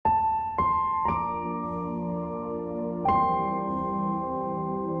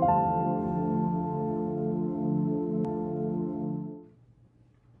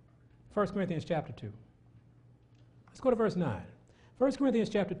1 Corinthians chapter 2. Let's go to verse 9. 1 Corinthians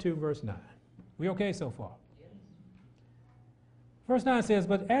chapter 2, verse 9. We okay so far? Yes. Verse 9 says,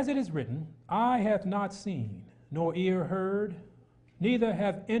 but as it is written, eye hath not seen, nor ear heard, neither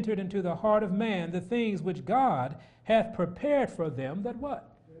have entered into the heart of man the things which God hath prepared for them that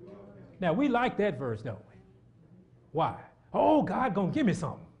what? Now, we like that verse, don't we? Why? Oh, God gonna give me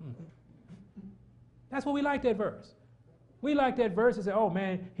something. That's what we like that verse. We like that verse and say, oh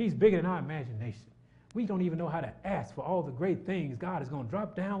man, he's bigger than our imagination. We don't even know how to ask for all the great things God is going to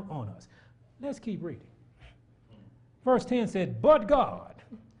drop down on us. Let's keep reading. Verse 10 said, but God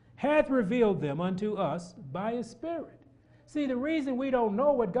hath revealed them unto us by his Spirit. See, the reason we don't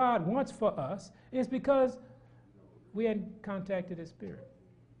know what God wants for us is because we hadn't contacted his Spirit.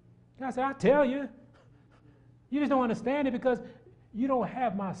 God said, I tell you, you just don't understand it because you don't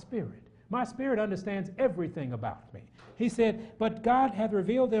have my Spirit. My Spirit understands everything about me. He said, but God hath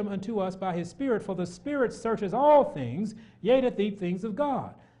revealed them unto us by his Spirit, for the Spirit searches all things, yea, the deep things of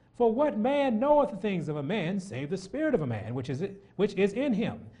God. For what man knoweth the things of a man, save the Spirit of a man, which is in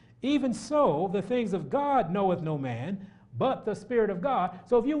him? Even so, the things of God knoweth no man, but the Spirit of God.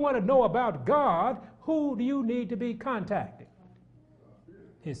 So if you want to know about God, who do you need to be contacting?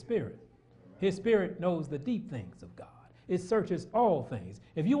 His Spirit. His Spirit knows the deep things of God. It searches all things.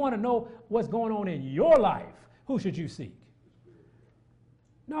 If you want to know what's going on in your life, who should you seek?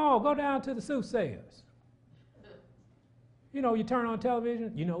 No, go down to the soothsayers. You know, you turn on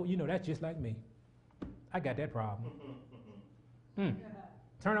television, you know, that's just like me. I got that problem.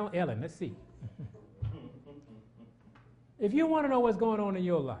 Turn on Ellen, let's see. If you want to know what's going on in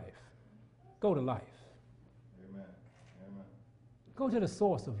your life, go to life. Amen. Amen. Go to the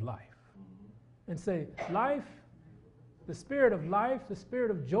source of life and say, life, the spirit of life, the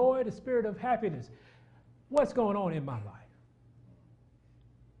spirit of joy, the spirit of happiness. What's going on in my life?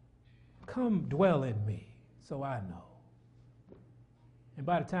 Come dwell in me so I know. And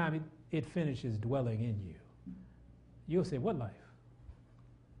by the time it finishes dwelling in you, you'll say, what life?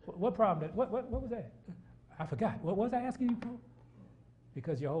 What problem? What was that? I forgot. What was I asking you for?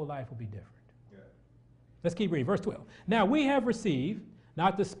 Because your whole life will be different. Yeah. Let's keep reading. Verse 12. Now we have received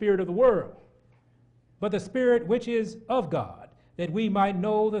not the spirit of the world, but the Spirit which is of God, that we might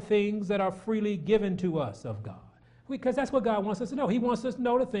know the things that are freely given to us of God. Because that's what God wants us to know. He wants us to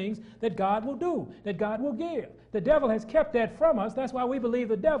know the things that God will do, that God will give. The devil has kept that from us. That's why we believe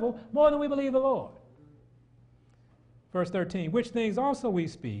the devil more than we believe the Lord. Verse 13, which things also we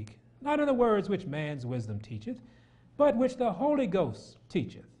speak, not in the words which man's wisdom teacheth, but which the Holy Ghost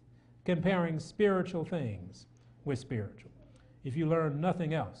teacheth, comparing spiritual things with spiritual. If you learn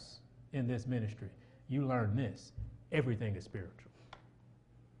nothing else in this ministry, you learn this. Everything is spiritual.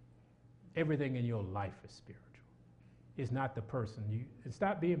 Everything in your life is spiritual. It's not the person. And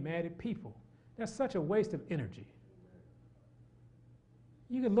stop being mad at people. That's such a waste of energy.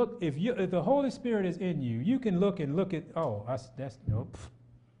 You can look, if the Holy Spirit is in you, you can look at, nope.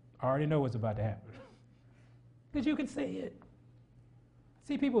 I already know what's about to happen. Because you can see it.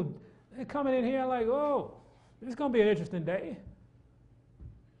 See people coming in here like, oh, it's going to be an interesting day.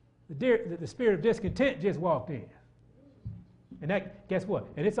 The spirit of discontent just walked in. And that, guess what?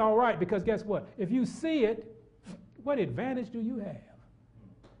 And it's all right because guess what? If you see it, what advantage do you have?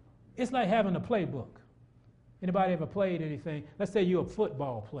 It's like having a playbook. Anybody ever played anything? Let's say you're a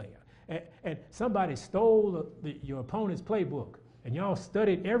football player and somebody stole your opponent's playbook and y'all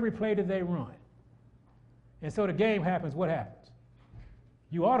studied every play that they run. And so the game happens, what happens?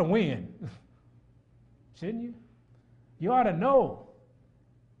 You ought to win. Shouldn't you? You ought to know.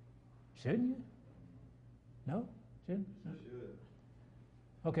 Shouldn't you? No? Shouldn't? No? Should.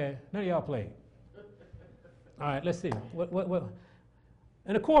 Okay, none of y'all played. All right, let's see. What?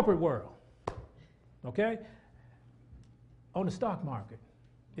 In the corporate world, okay? On the stock market,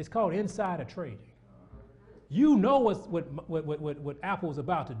 it's called insider trading. You know what Apple's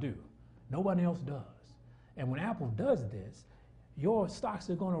about to do. Nobody else does. And when Apple does this, your stocks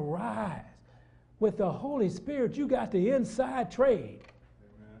are going to rise. With the Holy Spirit, you got the inside trade.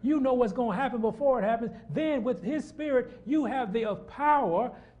 You know what's going to happen before it happens. Then with his Spirit, you have the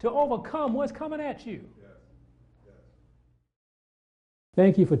power to overcome what's coming at you. Yes. Yes.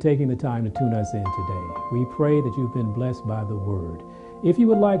 Thank you for taking the time to tune us in today. We pray that you've been blessed by the Word. If you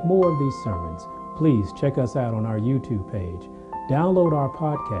would like more of these sermons, please check us out on our YouTube page, download our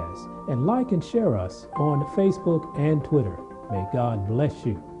podcast, and like and share us on Facebook and Twitter. May God bless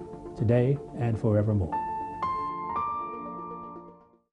you today and forevermore.